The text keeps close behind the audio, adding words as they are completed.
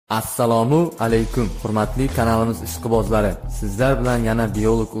Assalomu alaykum, hurmatli kanalimiz ishqibozlari. Sizlar bilan yana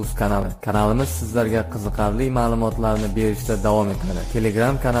biolog uz kanali. Kanalimiz sizlarga qiziqarli ma'lumotlarni berishda davom etadi.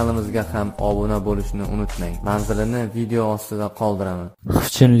 Telegram kanalimizga ham obuna bo'lishni unutmang. Manzilini video ostida qoldiraman.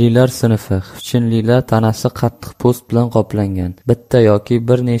 Xivchinlilar sinfi. Xivchinlilar tanasi qattiq po'st bilan qoplangan. Bitta yoki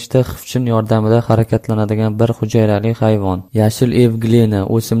bir nechta xivchin yordamida harakatlanadigan bir hujayrali hayvon. Yashil Evglena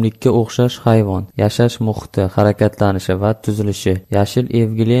o'simlikka o'xshash hayvon. Yashash muhiti, harakatlanishi va tuzilishi. Yashil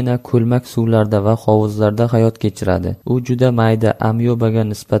Evglena ko'lmak suvlarda va hovuzlarda hayot kechiradi. U juda mayda amyobaga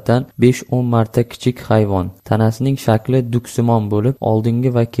nisbatan 5-10 marta kichik hayvon. Tanasining shakli duksimon bo'lib, oldingi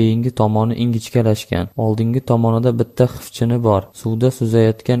va keyingi tomoni ingichkalashgan. Oldingi tomonida bitta xivchini bor. Suvda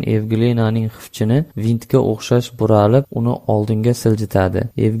suzayotgan Evglenaning xivchini vintga o'xshash buralib, uni oldinga siljitadi.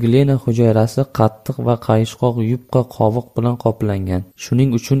 Evglena hujayrasi qattiq va qayishqoq yupqa qobiq bilan qoplangan. Shuning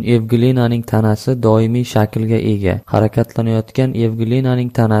uchun Evglenaning tanasi doimiy shaklga ega. Harakatlanayotgan Evglenaning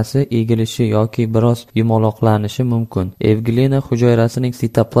tanasi egilishi yoki biroz yumaloqlanishi mumkin. Evglena hujayrasining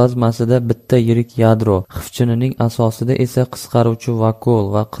sitoplazmasida bitta yirik yadro, xivchinining asosida esa qisqaruvchi vakol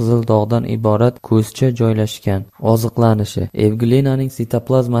va qizil dog'dan iborat ko'zcha joylashgan. Oziqlanishi. Evglenaning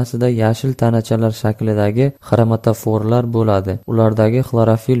sitoplazmasida yashil tanachalar shaklidagi xromatoforlar bo'ladi. Ulardagi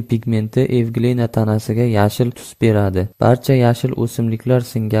xlorofill pigmenti Evglena tanasiga yashil tus beradi. Barcha yashil o'simliklar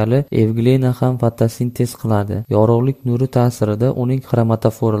singari Evglena ham fotosintez qiladi. Yorug'lik nuri ta'sirida uning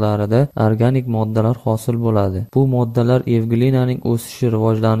xromatoforlarida organik moddalar hosil bo'ladi. Bu moddalar Evglenaning o'sishi,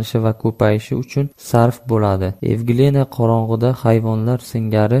 rivojlanishi va ko'payishi uchun sarf bo'ladi. Evglena qorong'uda hayvonlar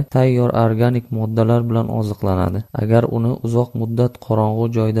singari tayyor organik moddalar bilan oziqlanadi. Agar uni uzoq muddat qorong'u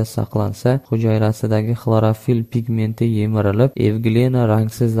joyda saqlansa, hujayrasidagi xlorofill pigmenti yemirilib, Evglena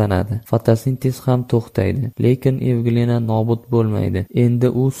rangsizlanadi. Fotosintez ham to'xtaydi, lekin Evglena nobud bo'lmaydi. Endi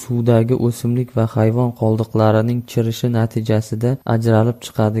u suvdagi o'simlik va hayvon qoldiqlarining chirishi natijasida ajralib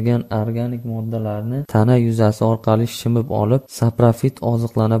chiqadigan organik moddalarni tana yuzasi orqali shimib olib, saprofit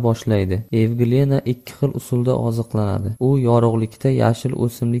oziqlana boshlaydi. Evglena ikki xil usulda oziqlanadi. U yorug'likda yashil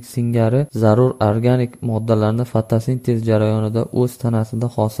o'simlik singari zarur organik moddalarni fotosintez jarayonida o'z tanasida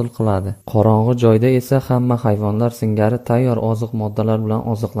hosil qiladi. Qorong'u joyda esa hamma hayvonlar singari tayyor oziq moddalar bilan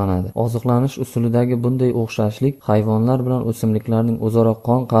oziqlanadi. Oziqlanish usulidagi bunday o'xshashlik hayvonlar bilan o'simliklarning o'zaro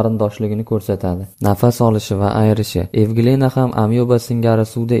qon qarindoshligini ko'rsatadi. Nafas olishi va ayrishi. Evglena ham amyoba singari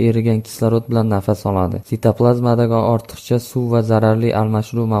suvda erigan kislorod bilan nafas oladi. Sitoplazmadagi ortiqcha suv va zararli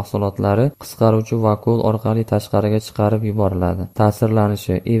almashinuv mahsulotlari qisqaruvchi vakol orqali tashqariga chiqarib yuboriladi.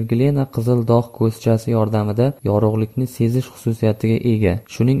 Ta'sirlanishi. Evglena qizil dog' ko'zchasi yordamida yorug'likni sezish xususiyatiga ega.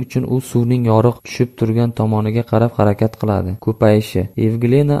 Shuning uchun u suvning yorug' tushib turgan tomoniga qarab harakat qiladi. Ko'payishi.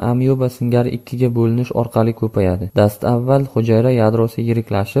 Evglena amyoba singari ikkiga bo'linish orqali ko'payadi. Dastavval hujayra yadrosi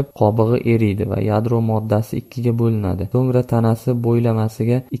yiriklashib, qobig'i eriydi va yadro moddasi ikkiga bo'linadi. So'ngra tanasi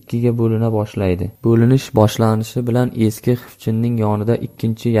bo'ylamasiga ikkiga bo'lina boshlaydi. Bo'linish boshlanishi bilan eski xivchinning yonida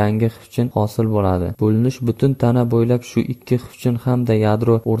ikkinchi yangi xivchin hosil bo'ladi. Bo'linish butun tana bo'ylab shu ikki xivchin hamda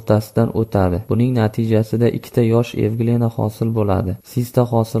yadro o'rtasidan o'tadi. Buning natijasida ikkita yosh Evglena hosil bo'ladi. Sista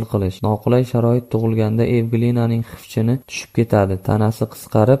hosil qilish. Noqulay sharoit tug'ilganda Evglenaning xivchini tushib ketadi. Tanasi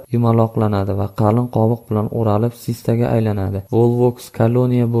qisqarib, yumaloqlanadi va qalin qobiq bilan o'ralib sistaga aylanadi. Volvox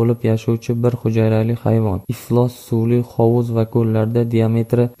koloniya bo'lib yashovchi bir hujayrali hayvon. Iflos suvli hovuz va ko'llarda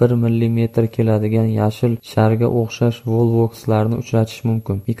diametri 1 mm keladigan yashil sharga o'xshash volvoxlarni uchratish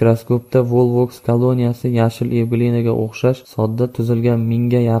mumkin. Mikroskopda volvox koloniyasi yashil Evglenaga o'xshash sodda tuzilgan 1000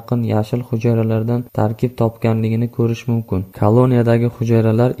 ga yaqin yashil hujayralardan tarkib topganligini ko'rish mumkin. Koloniyadagi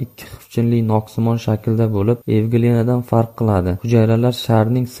hujayralar ikki xivchinli noksimon shaklda bo'lib, Evglenadan farq qiladi. Hujayralar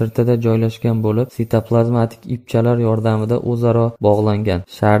sharning sirtida joylashgan bo'lib, sitoplazmatik ipchalar yordamida o'zaro bog'langan.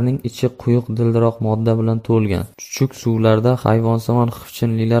 Sharning ichi quyuq dildiroq modda bilan to'lgan. Chuchuk suvlarda hayvonsimon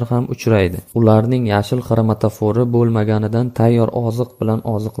xivchinlilar ham uchraydi. Ularning yashil xromatofori bo'lmaganidan tayyor oziq bilan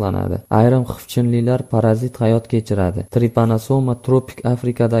oziqlanadi. Ayrim xivchinlilar parazit hayot kechiradi. Trypanosoma tropik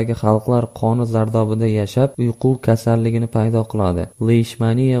Afrikadagi xalqlar qoni zardobida yashab, uyqu kasalligini paydo qiladi.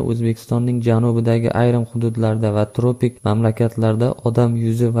 Leishmaniya O'zbekistonning janubidagi ayrim hududlarda va tropik mamlakatlarda odam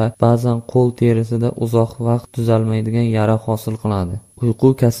yuzi va ba'zan qo'l terisida uzoq vaqt tuzalmaydigan yara hosil qiladi. Uyqu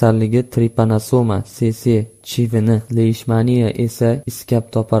kasalligi Trypanosoma cc chivini, leishmaniya esa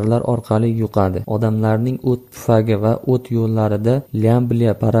iskabtoparlar orqali yuqadi. Odamlarning o't pufagi va o't yo'llarida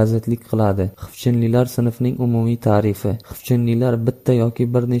lyambliya parazitlik qiladi. Xivchinlilar sinfining umumiy ta'rifi. Xivchinlilar bitta yoki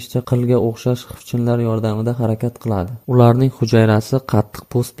bir nechta qilga o'xshash xivchinlar yordamida harakat qiladi. Ularning hujayrasi qattiq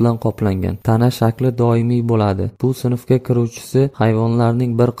po'st bilan qoplangan. Tana shakli doimiy bo'ladi. Bu sinfga kiruvchisi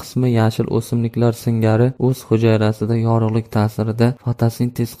hayvonlarning bir qismi yashil o'simliklar singari o'z hujayrasida yorug'lik ta'sirida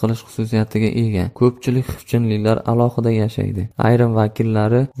fotosintez qilish xususiyatiga ega. Ko'pchilik xivchinlilar alohida yashaydi. Ayrim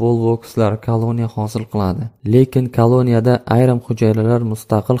vakillari volvokslar koloniya hosil qiladi. Lekin koloniyada ayrim hujayralar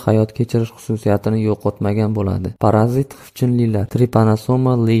mustaqil hayot kechirish xususiyatini yo'qotmagan bo'ladi. Parazit xivchinlilar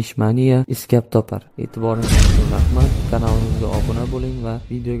Trypanosoma leishmania iskab topar. E'tiboringiz uchun rahmat. Kanalimizga obuna bo'ling va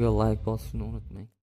videoga like bosishni unutmang.